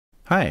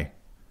Hi,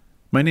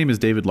 my name is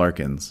David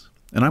Larkins,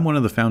 and I'm one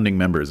of the founding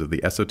members of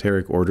the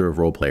Esoteric Order of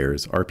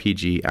Roleplayers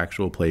RPG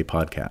Actual Play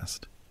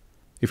podcast.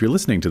 If you're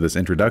listening to this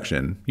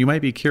introduction, you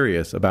might be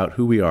curious about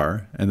who we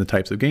are and the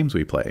types of games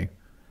we play.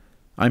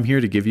 I'm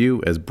here to give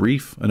you as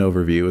brief an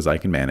overview as I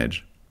can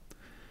manage.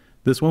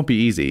 This won't be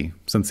easy,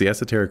 since the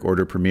Esoteric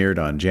Order premiered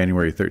on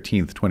January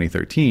 13th,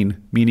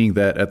 2013, meaning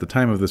that at the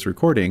time of this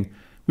recording,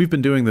 we've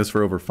been doing this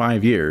for over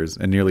 5 years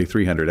and nearly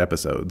 300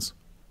 episodes.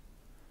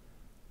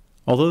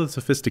 Although the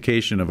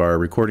sophistication of our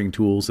recording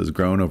tools has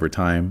grown over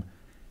time,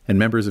 and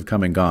members have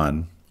come and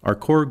gone, our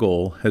core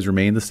goal has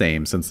remained the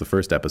same since the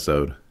first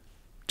episode: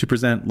 to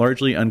present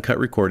largely uncut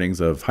recordings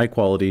of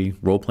high-quality,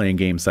 role-playing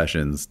game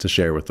sessions to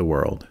share with the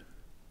world.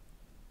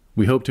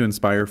 We hope to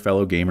inspire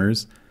fellow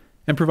gamers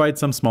and provide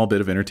some small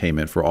bit of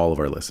entertainment for all of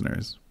our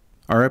listeners.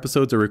 Our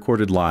episodes are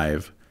recorded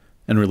live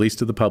and released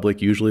to the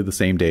public usually the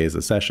same day as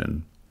a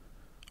session.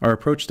 Our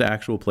approach to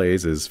actual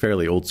plays is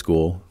fairly old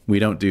school. We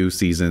don't do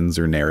seasons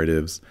or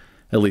narratives,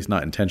 at least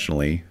not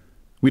intentionally.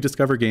 We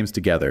discover games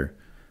together.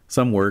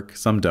 Some work,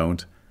 some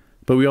don't,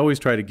 but we always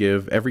try to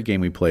give every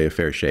game we play a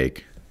fair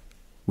shake.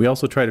 We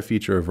also try to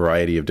feature a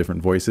variety of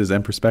different voices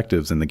and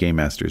perspectives in the Game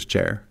Master's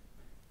chair.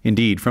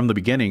 Indeed, from the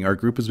beginning, our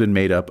group has been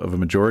made up of a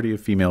majority of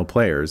female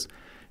players,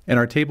 and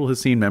our table has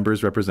seen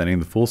members representing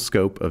the full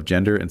scope of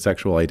gender and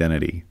sexual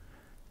identity.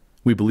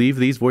 We believe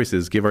these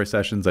voices give our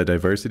sessions a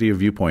diversity of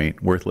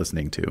viewpoint worth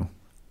listening to.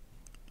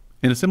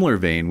 In a similar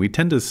vein, we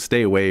tend to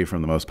stay away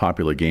from the most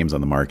popular games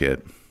on the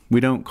market. We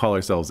don't call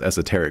ourselves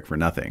esoteric for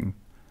nothing.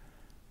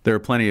 There are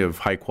plenty of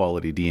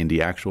high-quality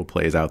D&D actual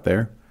plays out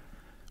there.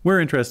 We're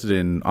interested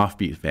in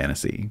offbeat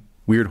fantasy,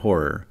 weird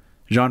horror,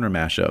 genre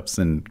mashups,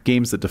 and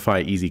games that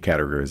defy easy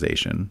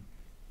categorization.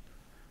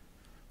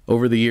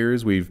 Over the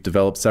years, we've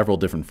developed several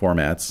different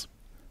formats.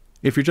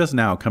 If you're just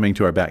now coming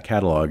to our back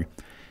catalog,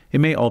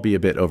 it may all be a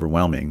bit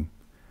overwhelming.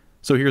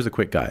 So here's a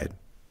quick guide.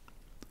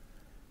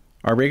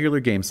 Our regular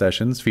game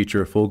sessions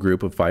feature a full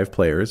group of 5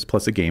 players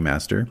plus a game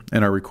master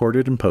and are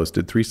recorded and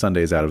posted 3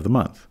 Sundays out of the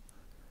month.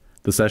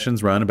 The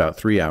sessions run about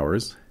 3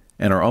 hours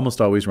and are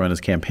almost always run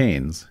as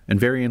campaigns and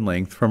vary in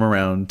length from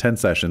around 10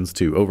 sessions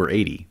to over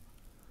 80.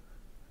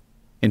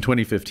 In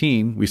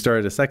 2015, we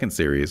started a second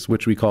series,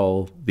 which we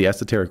call the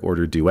Esoteric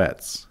Order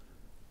Duets.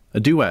 A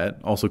duet,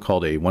 also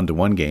called a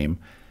one-to-one game,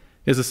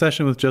 is a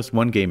session with just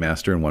one game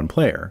master and one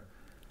player.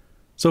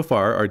 So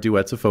far, our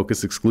duets have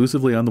focused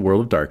exclusively on the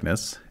World of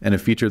Darkness and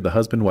have featured the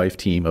husband-wife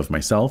team of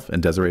myself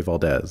and Desiree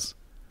Valdez.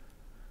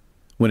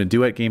 When a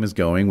duet game is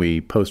going,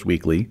 we post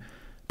weekly,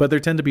 but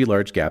there tend to be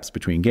large gaps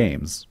between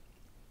games.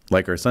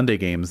 Like our Sunday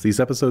games, these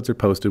episodes are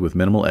posted with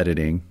minimal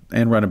editing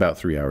and run about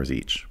 3 hours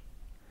each.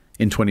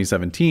 In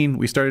 2017,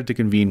 we started to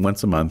convene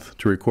once a month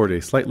to record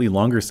a slightly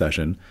longer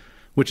session,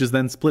 which is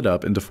then split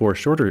up into 4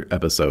 shorter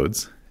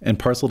episodes and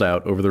parceled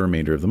out over the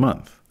remainder of the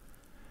month.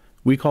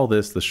 We call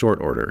this the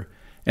short order,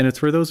 and it's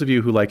for those of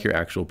you who like your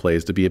actual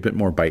plays to be a bit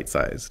more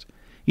bite-sized.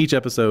 Each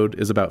episode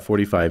is about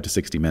 45 to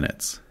 60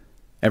 minutes.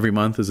 Every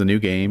month is a new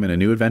game and a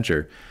new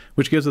adventure,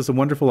 which gives us a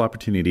wonderful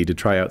opportunity to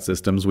try out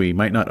systems we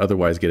might not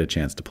otherwise get a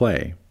chance to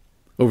play.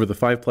 Over the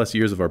 5+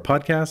 years of our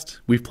podcast,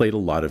 we've played a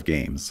lot of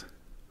games.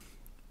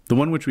 The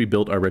one which we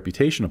built our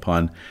reputation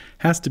upon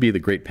has to be the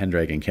Great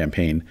Pendragon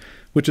campaign,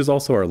 which is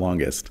also our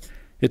longest.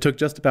 It took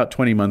just about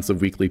 20 months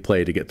of weekly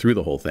play to get through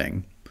the whole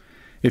thing.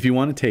 If you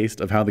want a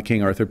taste of how the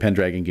King Arthur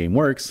Pendragon game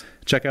works,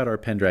 check out our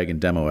Pendragon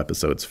demo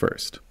episodes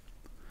first.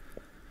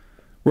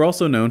 We're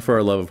also known for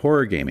our love of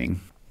horror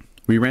gaming.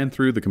 We ran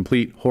through the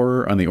complete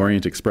Horror on the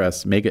Orient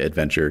Express mega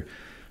adventure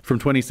from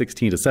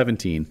 2016 to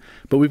 17,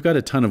 but we've got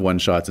a ton of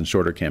one-shots and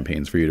shorter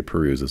campaigns for you to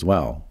peruse as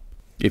well.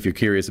 If you're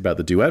curious about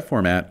the duet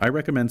format, I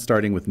recommend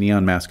starting with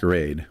Neon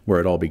Masquerade, where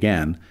it all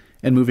began,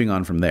 and moving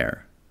on from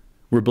there.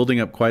 We're building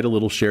up quite a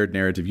little shared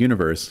narrative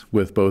universe,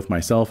 with both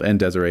myself and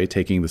Desiree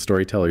taking the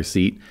storyteller's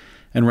seat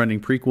and running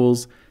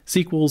prequels,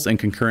 sequels, and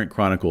concurrent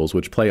chronicles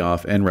which play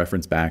off and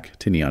reference back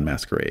to Neon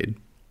Masquerade.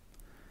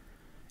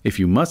 If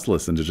you must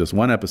listen to just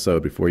one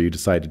episode before you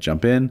decide to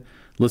jump in,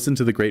 listen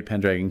to the Great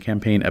Pendragon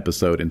campaign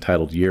episode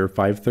entitled Year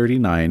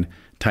 539,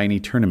 Tiny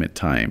Tournament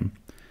Time.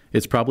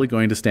 It's probably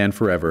going to stand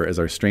forever as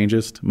our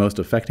strangest, most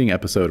affecting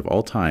episode of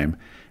all time,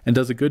 and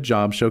does a good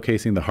job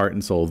showcasing the heart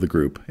and soul of the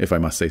group, if I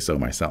must say so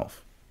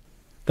myself.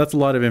 That's a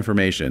lot of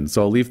information,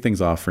 so I'll leave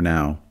things off for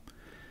now.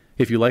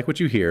 If you like what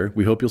you hear,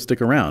 we hope you'll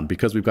stick around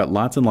because we've got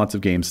lots and lots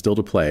of games still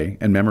to play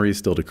and memories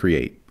still to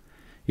create.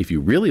 If you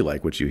really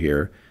like what you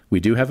hear,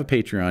 we do have a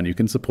Patreon you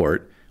can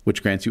support,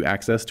 which grants you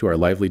access to our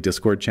lively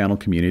Discord channel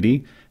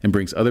community and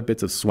brings other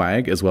bits of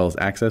swag as well as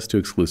access to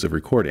exclusive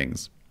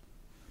recordings.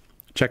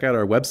 Check out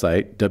our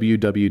website,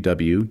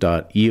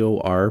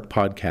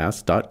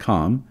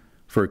 www.eorpodcast.com,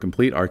 for a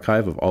complete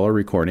archive of all our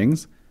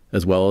recordings,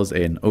 as well as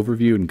an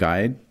overview and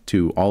guide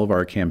to all of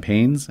our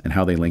campaigns and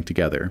how they link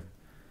together.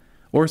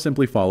 Or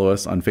simply follow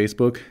us on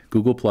Facebook,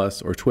 Google+,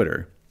 or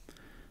Twitter.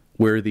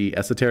 We're the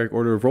Esoteric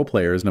Order of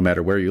Roleplayers no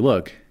matter where you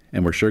look,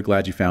 and we're sure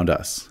glad you found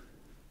us.